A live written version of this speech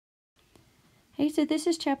Hey, so this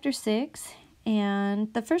is chapter 6,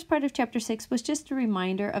 and the first part of chapter 6 was just a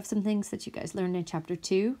reminder of some things that you guys learned in chapter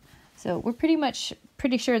 2. So we're pretty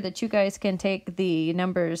sure that you guys can take the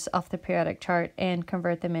numbers off the periodic chart and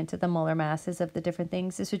convert them into the molar masses of the different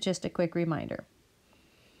things. This was just a quick reminder.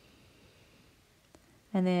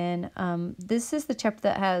 And then this is the chapter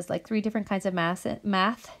that has like 3 different kinds of math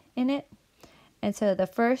in it. And so the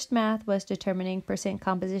first math was determining percent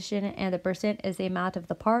composition, and the percent is the amount of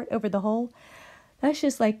the part over the whole. That's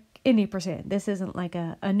just like any percent. This isn't like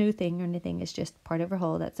a new thing or anything. It's just part over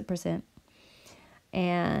whole. That's a percent.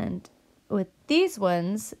 And with these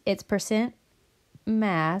ones, it's percent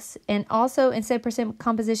mass. And also, instead of percent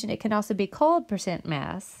composition, it can also be called percent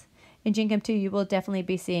mass. In Gen Chem 2, you will definitely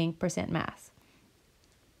be seeing percent mass.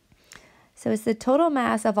 So it's the total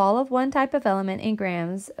mass of all of one type of element in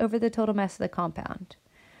grams over the total mass of the compound.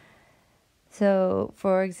 So,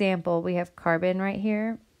 for example, we have carbon right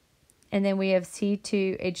here, and then we have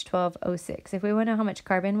C2H12O6. If we want to know how much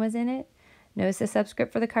carbon was in it, notice the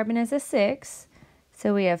subscript for the carbon is a 6.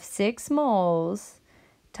 So we have 6 moles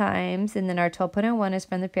times, and then our 12.01 is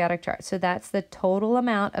from the periodic chart. So that's the total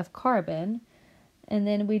amount of carbon. And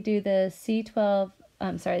then we do the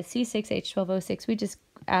C6H12O6. We just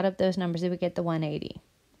add up those numbers and we get the 180.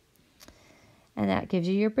 And that gives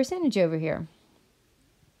you your percentage over here.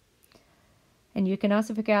 And you can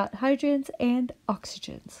also figure out hydrogens and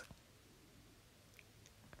oxygens.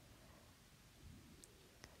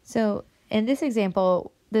 So in this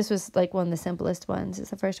example, this was like one of the simplest ones. It's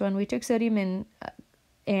the first one. We took sodium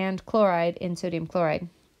and chloride in sodium chloride.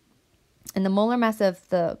 And the molar mass of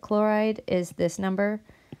the chloride is this number.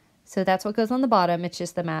 So that's what goes on the bottom. It's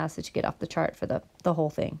just the mass that you get off the chart for the whole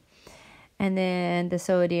thing. And then the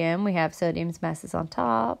sodium, we have sodium's mass is on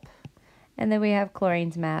top. And then we have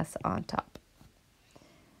chlorine's mass on top.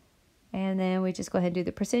 And then we just go ahead and do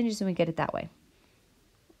the percentages and we get it that way.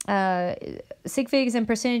 Sig figs and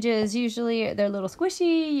percentages, usually they're a little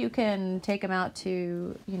squishy. You can take them out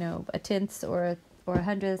to, a tenth or a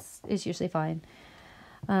hundredth is usually fine.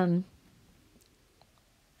 I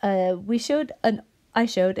showed an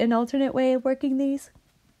alternate way of working these.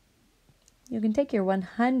 You can take your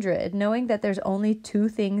 100, knowing that there's only 2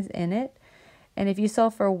 things in it. And if you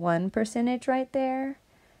solve for 1 percentage right there,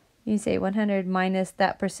 you say 100 minus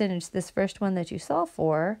that percentage, this first one that you solve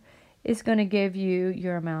for, is going to give you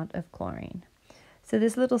your amount of chlorine. So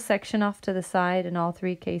this little section off to the side in all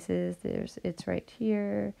 3 cases, it's right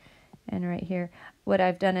here and right here. What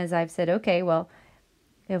I've done is I've said, okay, well,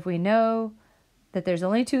 if we know that there's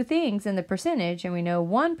only 2 things in the percentage and we know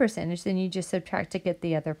 1 percentage, then you just subtract to get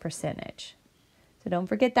the other percentage. So don't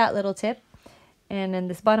forget that little tip. And in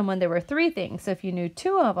this bottom one, there were 3 things. So if you knew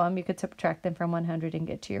 2 of them, you could subtract them from 100 and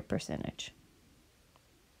get to your percentage.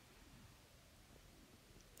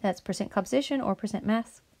 That's percent composition or percent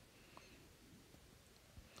mass.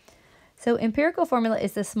 So empirical formula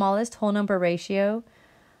is the smallest whole number ratio.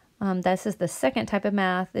 This is the second type of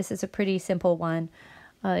math. This is a pretty simple one.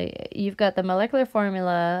 You've got the molecular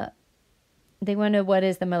formula. They want to know what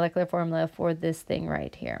is the molecular formula for this thing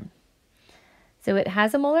right here. So it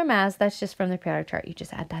has a molar mass. That's just from the periodic chart. You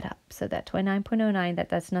just add that up. So that 29.09,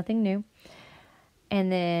 that's nothing new. And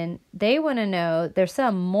then they want to know there's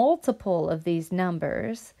some multiple of these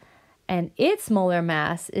numbers, and its molar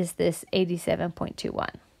mass is this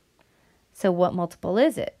 87.21. So what multiple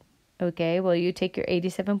is it? Okay, well, you take your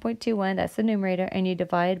 87.21, that's the numerator, and you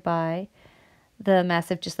divide by the mass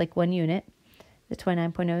of just like 1 unit, the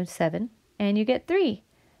 29.07, and you get 3.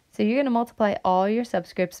 So you're going to multiply all your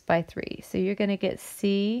subscripts by 3. So you're going to get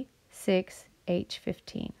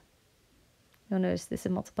C6H15. You'll notice this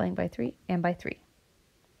is multiplying by 3 and by 3.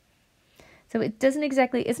 So it doesn't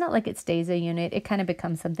exactly, it's not like it stays a unit. It kind of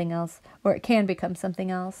becomes something else, or it can become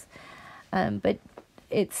something else. But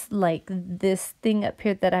it's like this thing up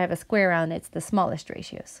here that I have a square around, it's the smallest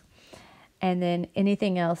ratios. And then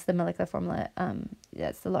anything else, the molecular formula,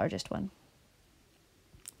 that's the largest one.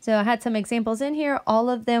 So I had some examples in here. All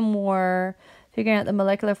of them were figuring out the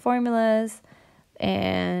molecular formulas,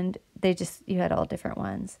 and you had all different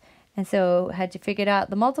ones. And so had you figured out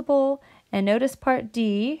the multiple, and notice part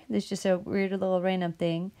D, this is just a weird little random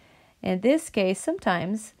thing. In this case,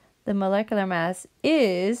 sometimes the molecular mass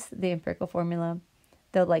is the empirical formula.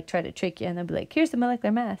 They'll like try to trick you, and they'll be like, here's the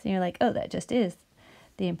molecular mass. And you're like, oh, that just is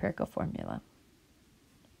the empirical formula.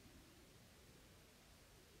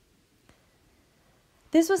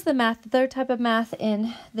 This was the third type of math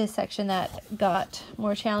in this section that got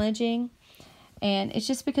more challenging, and it's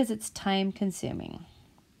just because it's time consuming.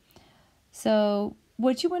 So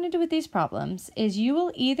what you want to do with these problems is you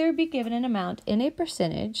will either be given an amount in a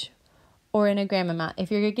percentage or in a gram amount.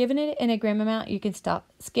 If you're given it in a gram amount, you can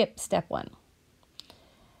skip step 1.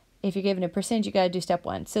 If you're given a percentage, you got to do step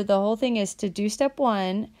 1. So the whole thing is to do step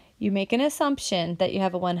 1, you make an assumption that you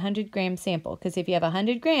have a 100 gram sample. Because if you have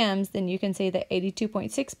 100 grams, then you can say that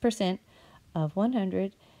 82.6% of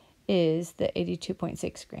 100 is the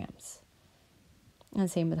 82.6 grams. And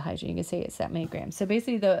same with hydrogen. You can say it's that many grams. So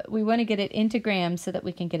basically, we want to get it into grams so that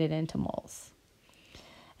we can get it into moles.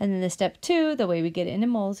 And then the step 2, the way we get it into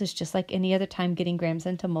moles is just like any other time getting grams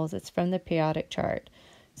into moles. It's from the periodic chart.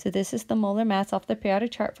 So this is the molar mass off the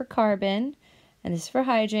periodic chart for carbon, and this is for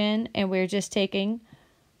hydrogen, and we're just taking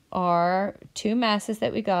our 2 masses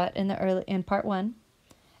that we got in part 1, and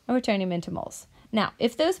we're turning them into moles. Now,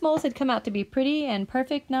 if those moles had come out to be pretty and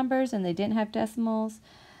perfect numbers and they didn't have decimals,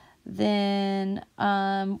 then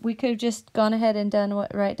we could have just gone ahead and done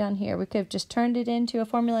what right down here. We could have just turned it into a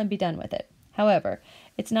formula and be done with it. However,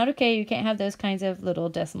 it's not okay. You can't have those kinds of little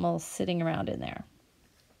decimals sitting around in there.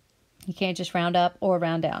 You can't just round up or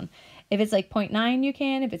round down. If it's like 0.9, you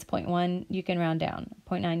can. If it's 0.1, you can round down.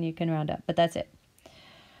 0.9, you can round up, but that's it.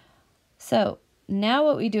 So now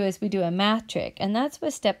what we do is we do a math trick, and that's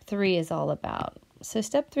what step 3 is all about. So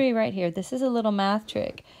step 3 right here, this is a little math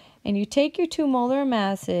trick. And you take your 2 molar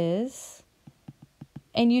masses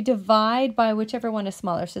and you divide by whichever one is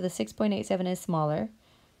smaller. So the 6.87 is smaller.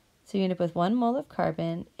 So you end up with 1 mole of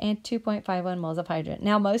carbon and 2.51 moles of hydrogen.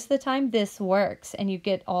 Now, most of the time this works and you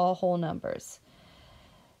get all whole numbers.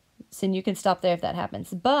 So you can stop there if that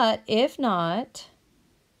happens. But if not,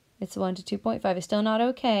 it's 1 to 2.5. It's still not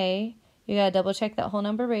okay. You got to double check that whole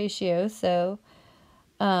number ratio. So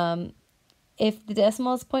if the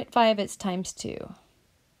decimal is 0.5, it's times 2.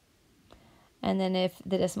 And then if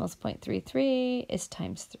the decimal is 0.33, it's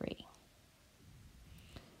times 3.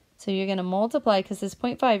 So you're going to multiply, because it's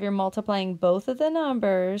 0.5, you're multiplying both of the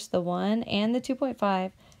numbers, the 1 and the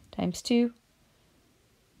 2.5, times 2.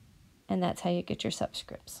 And that's how you get your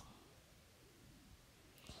subscripts.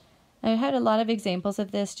 I had a lot of examples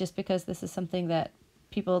of this just because this is something that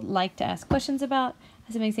people like to ask questions about. I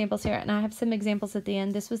have some examples here, and I have some examples at the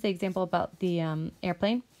end. This was the example about the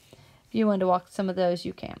airplane. If you want to walk some of those,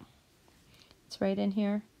 you can. It's right in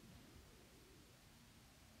here.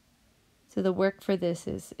 So the work for this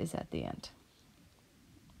is at the end.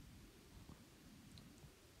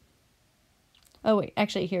 Oh wait,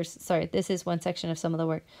 actually sorry, this is one section of some of the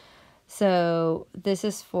work. So this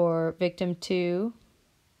is for victim 2.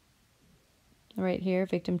 Right here,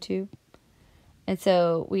 victim 2. And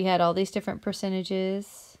so we had all these different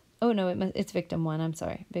percentages. Oh no, it's victim 1, I'm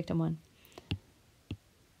sorry, victim 1.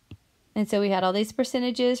 And so we had all these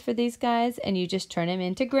percentages for these guys, and you just turn them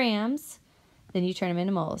into grams. Then you turn them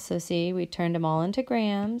into moles. So see, we turned them all into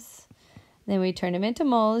grams. Then we turned them into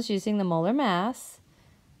moles using the molar mass.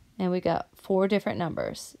 And we got 4 different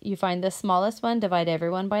numbers. You find the smallest one, divide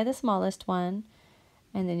everyone by the smallest one.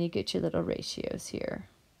 And then you get your little ratios here.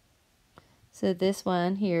 So this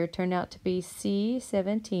one here turned out to be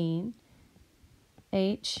C17,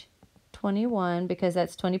 H21, because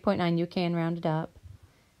that's 20.9. You can round it up.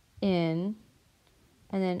 N,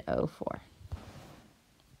 and then O4.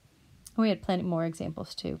 We had plenty more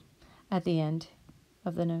examples too at the end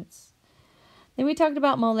of the notes. Then we talked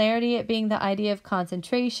about molarity, it being the idea of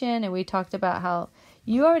concentration, and we talked about how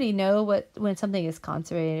you already know when something is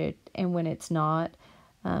concentrated and when it's not.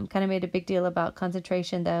 Kind of made a big deal about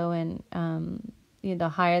concentration though, and the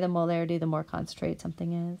higher the molarity, the more concentrated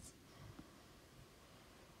something is.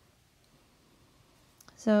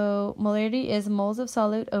 So molarity is moles of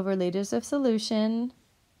solute over liters of solution.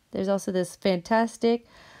 There's also this fantastic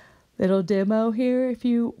little demo here. If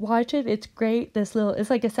you watch it, it's great. It's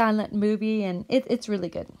like a silent movie, and it's really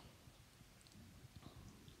good.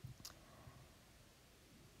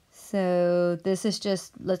 So this is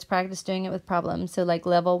just, let's practice doing it with problems. So like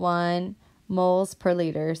level 1, moles per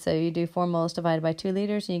liter. So you do 4 moles divided by 2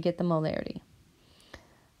 liters, and you get the molarity.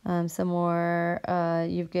 Some more,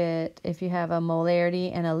 if you have a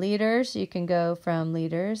molarity and a liters, you can go from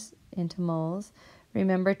liters into moles.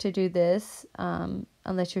 Remember to do this,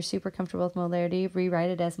 unless you're super comfortable with molarity, rewrite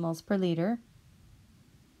it as moles per liter.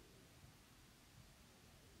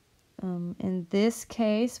 In this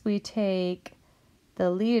case, we take the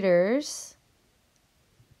liters,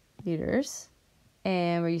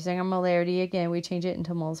 and we're using our molarity again. We change it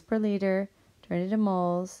into moles per liter, turn it into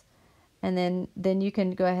moles. And then you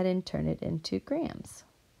can go ahead and turn it into grams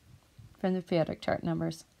from the periodic chart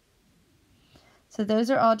numbers. So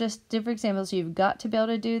those are all just different examples. You've got to be able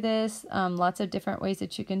to do this. Lots of different ways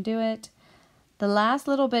that you can do it. The last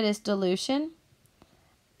little bit is dilution.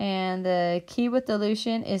 And the key with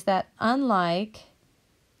dilution is that unlike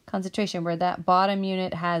concentration, where that bottom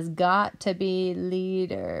unit has got to be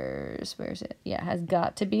liters. Where is it? Yeah, has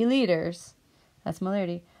got to be liters. That's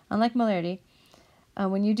molarity. Unlike molarity,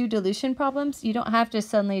 when you do dilution problems, you don't have to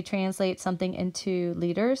suddenly translate something into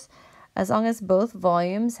liters. As long as both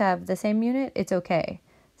volumes have the same unit, it's okay.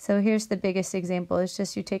 So here's the biggest example. It's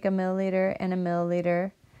just you take a milliliter and a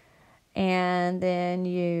milliliter, and then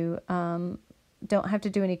you don't have to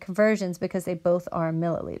do any conversions because they both are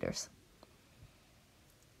milliliters.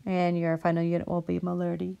 And your final unit will be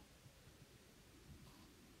molarity.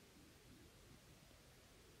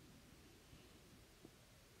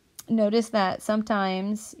 Notice that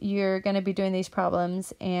sometimes you're going to be doing these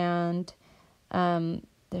problems and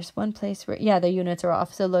there's one place where, yeah, the units are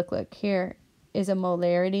off. So look, here is a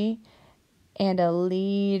molarity and a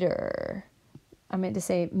liter. I meant to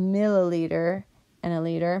say milliliter and a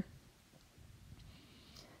liter.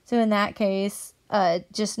 So in that case,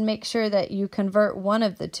 just make sure that you convert one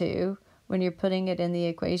of the two when you're putting it in the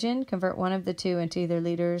equation. Convert one of the two into either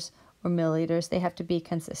liters or milliliters. They have to be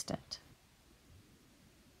consistent.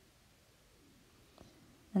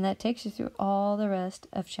 And that takes you through all the rest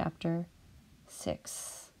of chapter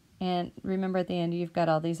 6. And remember at the end, you've got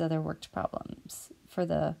all these other worked problems for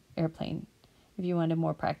the airplane if you wanted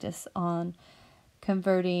more practice on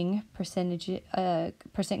converting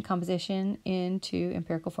percent composition into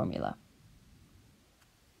empirical formula.